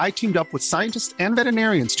 That's why I teamed up with scientists and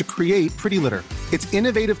veterinarians to create Pretty Litter. Its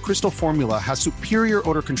innovative crystal formula has superior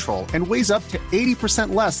odor control and weighs up to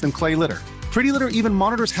 80% less than clay litter. Pretty Litter even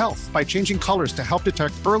monitors health by changing colors to help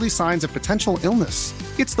detect early signs of potential illness.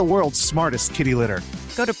 It's the world's smartest kitty litter.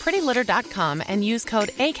 Go to prettylitter.com and use code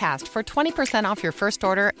ACAST for 20% off your first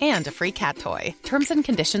order and a free cat toy. Terms and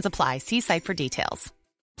conditions apply. See site for details.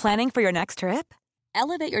 Planning for your next trip?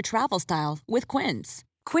 Elevate your travel style with Quince.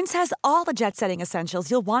 Quince has all the jet-setting essentials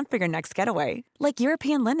you'll want for your next getaway, like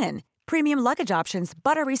European linen, premium luggage options,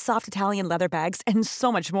 buttery soft Italian leather bags, and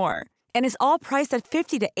so much more. And is all priced at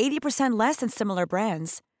 50 to 80% less than similar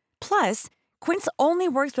brands. Plus, Quince only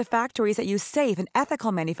works with factories that use safe and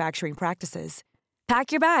ethical manufacturing practices.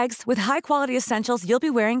 Pack your bags with high-quality essentials you'll be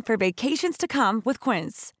wearing for vacations to come with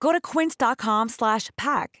Quince. Go to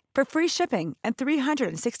quince.com/pack for free shipping and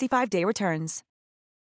 365-day returns.